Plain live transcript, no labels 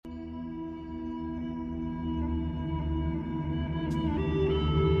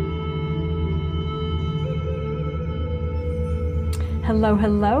Hello,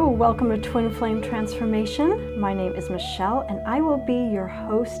 hello. Welcome to Twin Flame Transformation. My name is Michelle and I will be your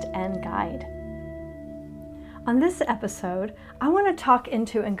host and guide. On this episode, I want to talk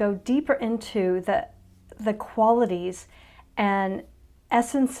into and go deeper into the qualities and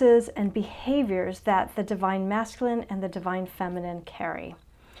essences and behaviors that the Divine Masculine and the Divine Feminine carry.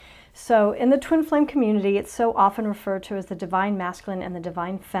 So in the Twin Flame community, it's so often referred to as the Divine Masculine and the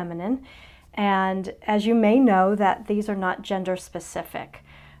Divine Feminine. And as you may know, that these are not gender specific.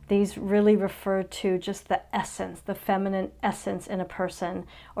 These really refer to just the essence, the feminine essence in a person,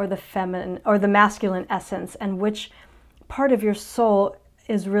 or the feminine or the masculine essence, and which part of your soul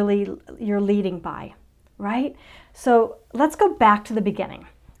is really you're leading by, right? So let's go back to the beginning.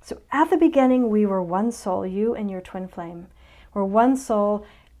 So at the beginning, we were one soul, you and your twin flame. We're one soul,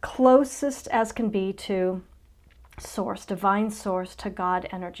 closest as can be to source, divine source, to God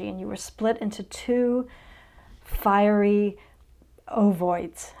energy, and you were split into two fiery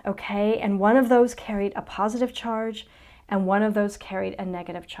ovoids, okay? And one of those carried a positive charge and one of those carried a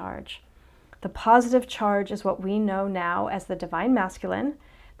negative charge. The positive charge is what we know now as the Divine Masculine.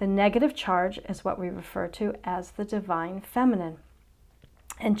 The negative charge is what we refer to as the Divine Feminine.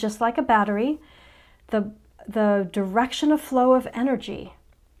 And just like a battery, the direction of flow of energy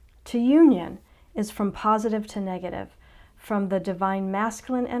to union is from positive to negative, from the Divine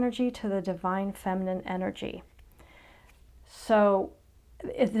Masculine energy to the Divine Feminine energy. So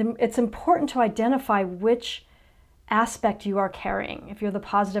it's important to identify which aspect you are carrying, if you're the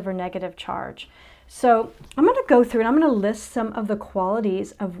positive or negative charge. So I'm going to go through and I'm going to list some of the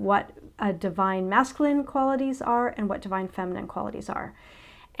qualities of what Divine Masculine qualities are and what Divine Feminine qualities are,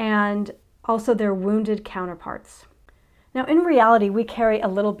 and also their wounded counterparts. Now, in reality, we carry a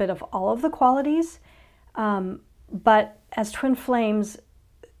little bit of all of the qualities, but as twin flames,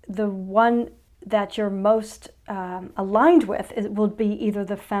 the one that you're most aligned with will be either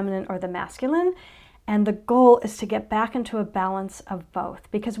the feminine or the masculine, and the goal is to get back into a balance of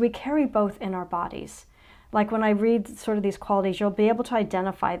both, because we carry both in our bodies. Like when I read sort of these qualities, you'll be able to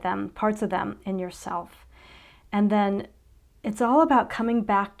identify them, parts of them in yourself. And then it's all about coming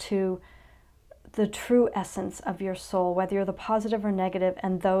back to the true essence of your soul, whether you're the positive or negative,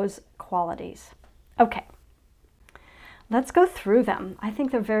 and those qualities. Okay, let's go through them. I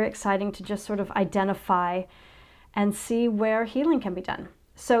think they're very exciting to just sort of identify and see where healing can be done.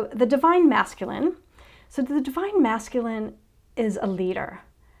 So the Divine Masculine. So the Divine Masculine is a leader.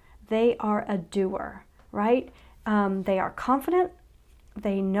 They are a doer, right? They are confident.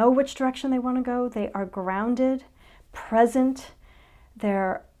 They know which direction they want to go. They are grounded, present.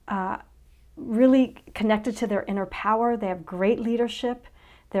 They're really connected to their inner power. They have great leadership.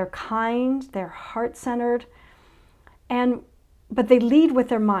 They're kind. They're heart-centered, but they lead with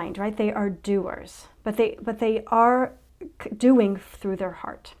their mind, right? They are doers, but they are doing through their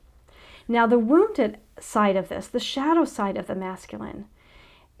heart. Now, the wounded side of this, the shadow side of the masculine,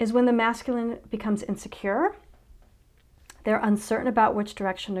 is when the masculine becomes insecure. They're uncertain about which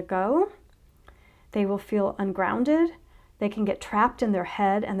direction to go. They will feel ungrounded. They can get trapped in their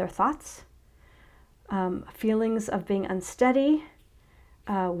head and their thoughts. Feelings of being unsteady,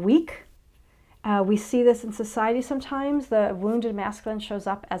 weak. We see this in society sometimes. The wounded masculine shows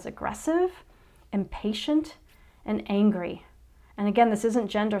up as aggressive, impatient, and angry. And again, this isn't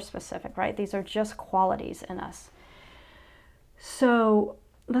gender specific, right? These are just qualities in us. So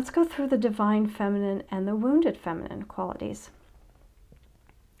let's go through the Divine Feminine and the wounded feminine qualities.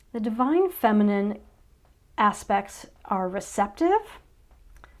 The Divine Feminine aspects are receptive,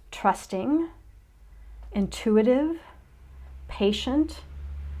 trusting, intuitive, patient,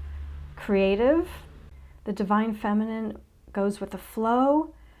 creative. The Divine Feminine goes with the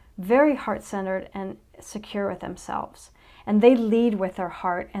flow, very heart-centered and secure with themselves. And they lead with their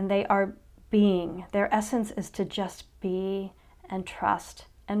heart, and they are being. Their essence is to just be and trust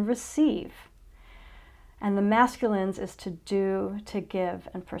and receive. And the masculines is to do, to give,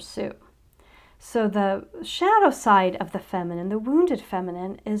 and pursue. So the shadow side of the feminine, the wounded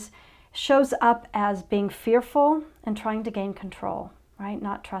feminine, shows up as being fearful and trying to gain control, right?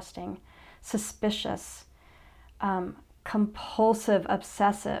 Not trusting, suspicious, compulsive,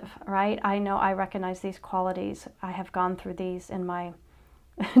 obsessive, right? I know I recognize these qualities. I have gone through these in my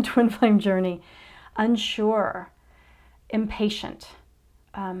twin flame journey. Unsure, impatient,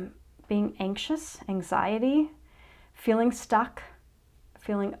 being anxious, anxiety, feeling stuck,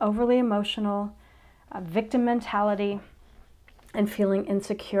 feeling overly emotional, victim mentality, and feeling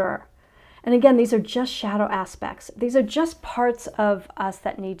insecure. And again, these are just shadow aspects. These are just parts of us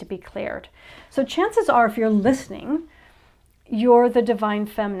that need to be cleared. So chances are, if you're listening, you're the Divine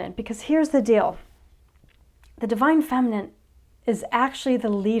Feminine, because here's the deal. The Divine Feminine is actually the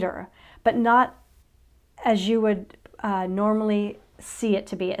leader, but not as you would normally see it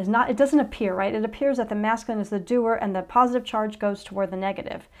to be. It doesn't appear, right? It appears that the masculine is the doer and the positive charge goes toward the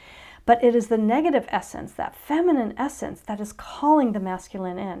negative. But it is the negative essence, that feminine essence, that is calling the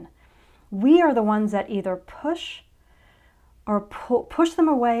masculine in. We are the ones that either push them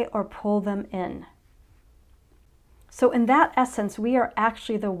away or pull them in. So in that essence, we are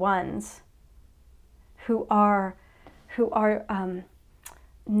actually the ones who are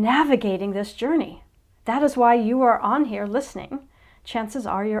navigating this journey. That is why you are on here listening. Chances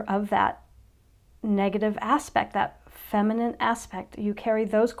are you're of that negative aspect, that feminine aspect. You carry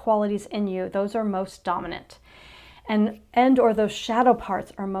those qualities in you. Those are most dominant. And or those shadow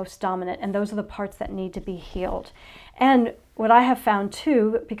parts are most dominant, and those are the parts that need to be healed. And what I have found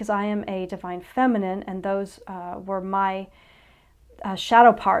too, because I am a divine feminine, and those were my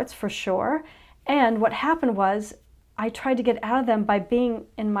shadow parts for sure. And what happened was I tried to get out of them by being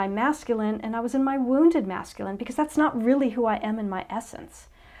in my masculine, and I was in my wounded masculine, because that's not really who I am in my essence.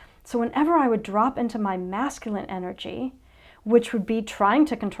 So whenever I would drop into my masculine energy, which would be trying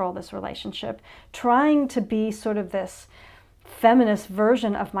to control this relationship, trying to be sort of this feminist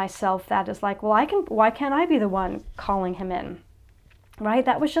version of myself that is like, well, why can't I be the one calling him in, right?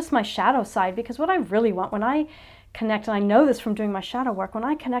 That was just my shadow side, because what I really want when I connect, and I know this from doing my shadow work, when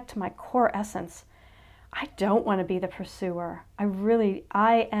I connect to my core essence, I don't want to be the pursuer.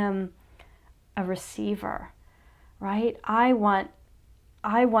 I am a receiver, right? I want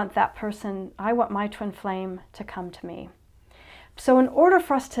that person, I want my twin flame to come to me. So in order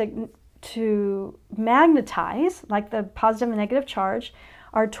for us to magnetize, like the positive and negative charge,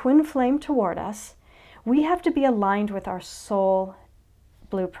 our twin flame toward us, we have to be aligned with our soul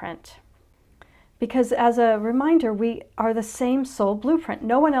blueprint. Because as a reminder, we are the same soul blueprint.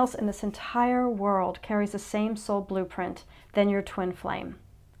 No one else in this entire world carries the same soul blueprint than your twin flame.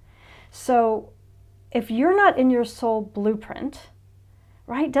 So if you're not in your soul blueprint,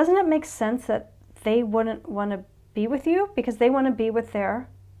 right, doesn't it make sense that they wouldn't want to be with you? Because they want to be with their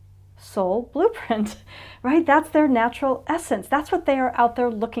soul blueprint, right? That's their natural essence. That's what they are out there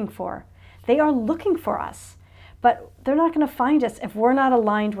looking for. They are looking for us, but they're not going to find us if we're not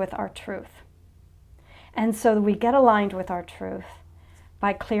aligned with our truth. And so we get aligned with our truth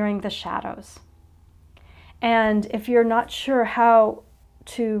by clearing the shadows. And if you're not sure how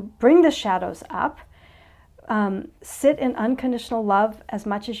to bring the shadows up, sit in unconditional love as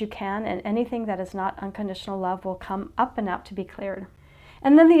much as you can, and anything that is not unconditional love will come up and out to be cleared.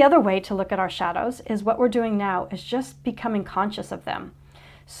 And then the other way to look at our shadows is what we're doing now, is just becoming conscious of them.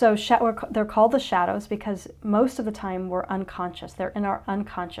 So they're called the shadows because most of the time we're unconscious. They're in our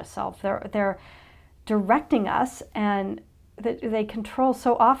unconscious self. They're directing us, and they control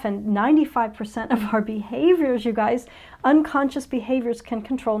so often 95% of our behaviors, you guys. Unconscious behaviors can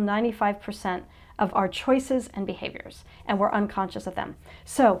control 95% of our choices and behaviors, and we're unconscious of them.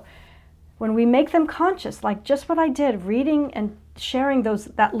 So when we make them conscious, like just what I did, reading and sharing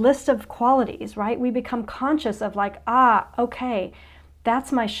that list of qualities, right? We become conscious of like, okay,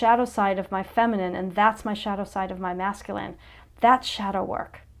 that's my shadow side of my feminine, and that's my shadow side of my masculine. That's shadow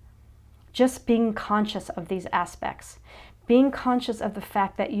work. Just being conscious of these aspects. Being conscious of the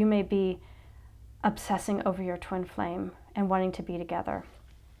fact that you may be obsessing over your twin flame and wanting to be together.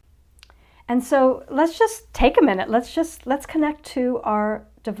 And so let's just take a minute. Let's connect to our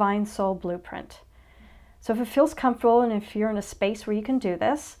divine soul blueprint. So if it feels comfortable and if you're in a space where you can do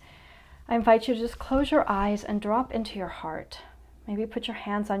this, I invite you to just close your eyes and drop into your heart. Maybe put your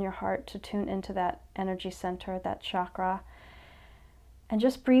hands on your heart to tune into that energy center, that chakra. And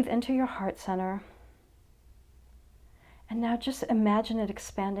just breathe into your heart center. And now just imagine it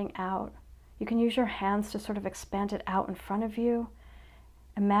expanding out. You can use your hands to sort of expand it out in front of you.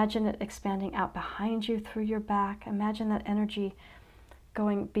 Imagine it expanding out behind you, through your back. Imagine that energy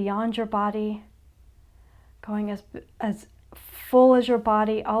going beyond your body, going as full as your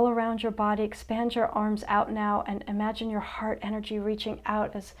body, all around your body. Expand your arms out now, and imagine your heart energy reaching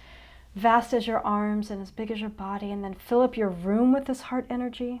out as vast as your arms and as big as your body, and then fill up your room with this heart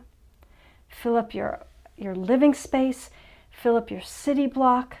energy. Fill up your living space, fill up your city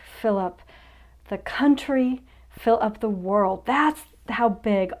block, fill up the country, fill up the world. That's how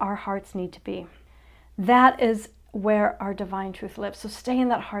big our hearts need to be. That is where our divine truth lives. So stay in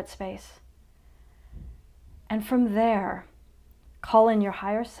that heart space. And from there, call in your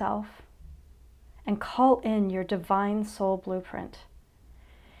higher self and call in your divine soul blueprint.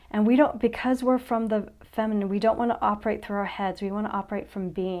 And because we're from the feminine, we don't want to operate through our heads. We want to operate from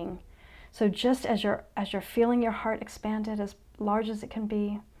being. So just as you're feeling your heart expanded as large as it can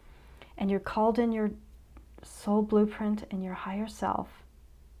be, and you're called in your soul blueprint in your higher self.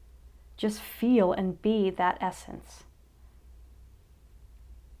 Just feel and be that essence.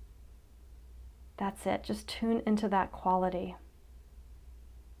 That's it. Just tune into that quality.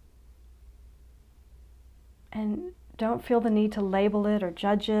 And don't feel the need to label it or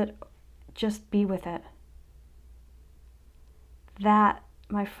judge it. Just be with it. That,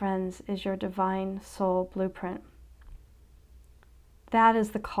 my friends, is your divine soul blueprint. That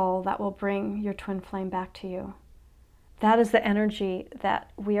is the call that will bring your twin flame back to you. That is the energy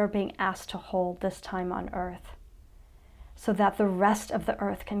that we are being asked to hold this time on earth, so that the rest of the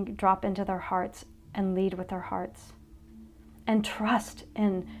earth can drop into their hearts and lead with their hearts. And trust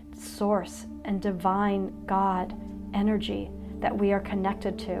in source and divine God energy that we are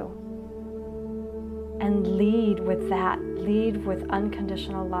connected to. And lead with that. Lead with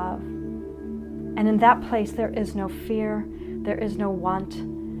unconditional love. And in that place, there is no fear. There is no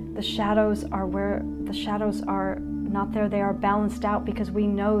want. The shadows are where the shadows are not there. They are balanced out because we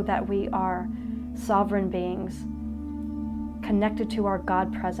know that we are sovereign beings connected to our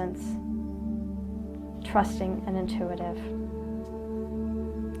God presence, trusting and intuitive.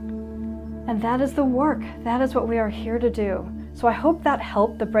 And that is the work. That is what we are here to do. So I hope that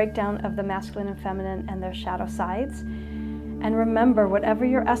helped the breakdown of the masculine and feminine and their shadow sides. And remember, whatever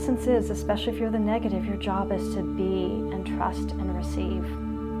your essence is, especially if you're the negative, your job is to be and trust and receive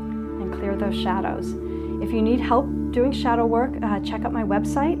and clear those shadows. If you need help doing shadow work, check out my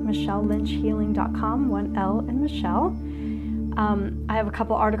website, michellelynchhealing.com, 1 L in Michelle. I have a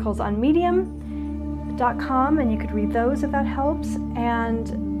couple articles on medium.com, and you could read those if that helps.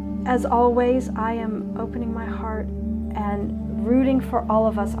 And as always, I am opening my heart and rooting for all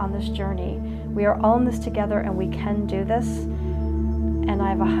of us on this journey. We are all in this together, and we can do this. And I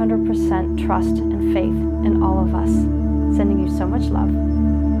have 100% trust and faith in all of us. Sending you so much love.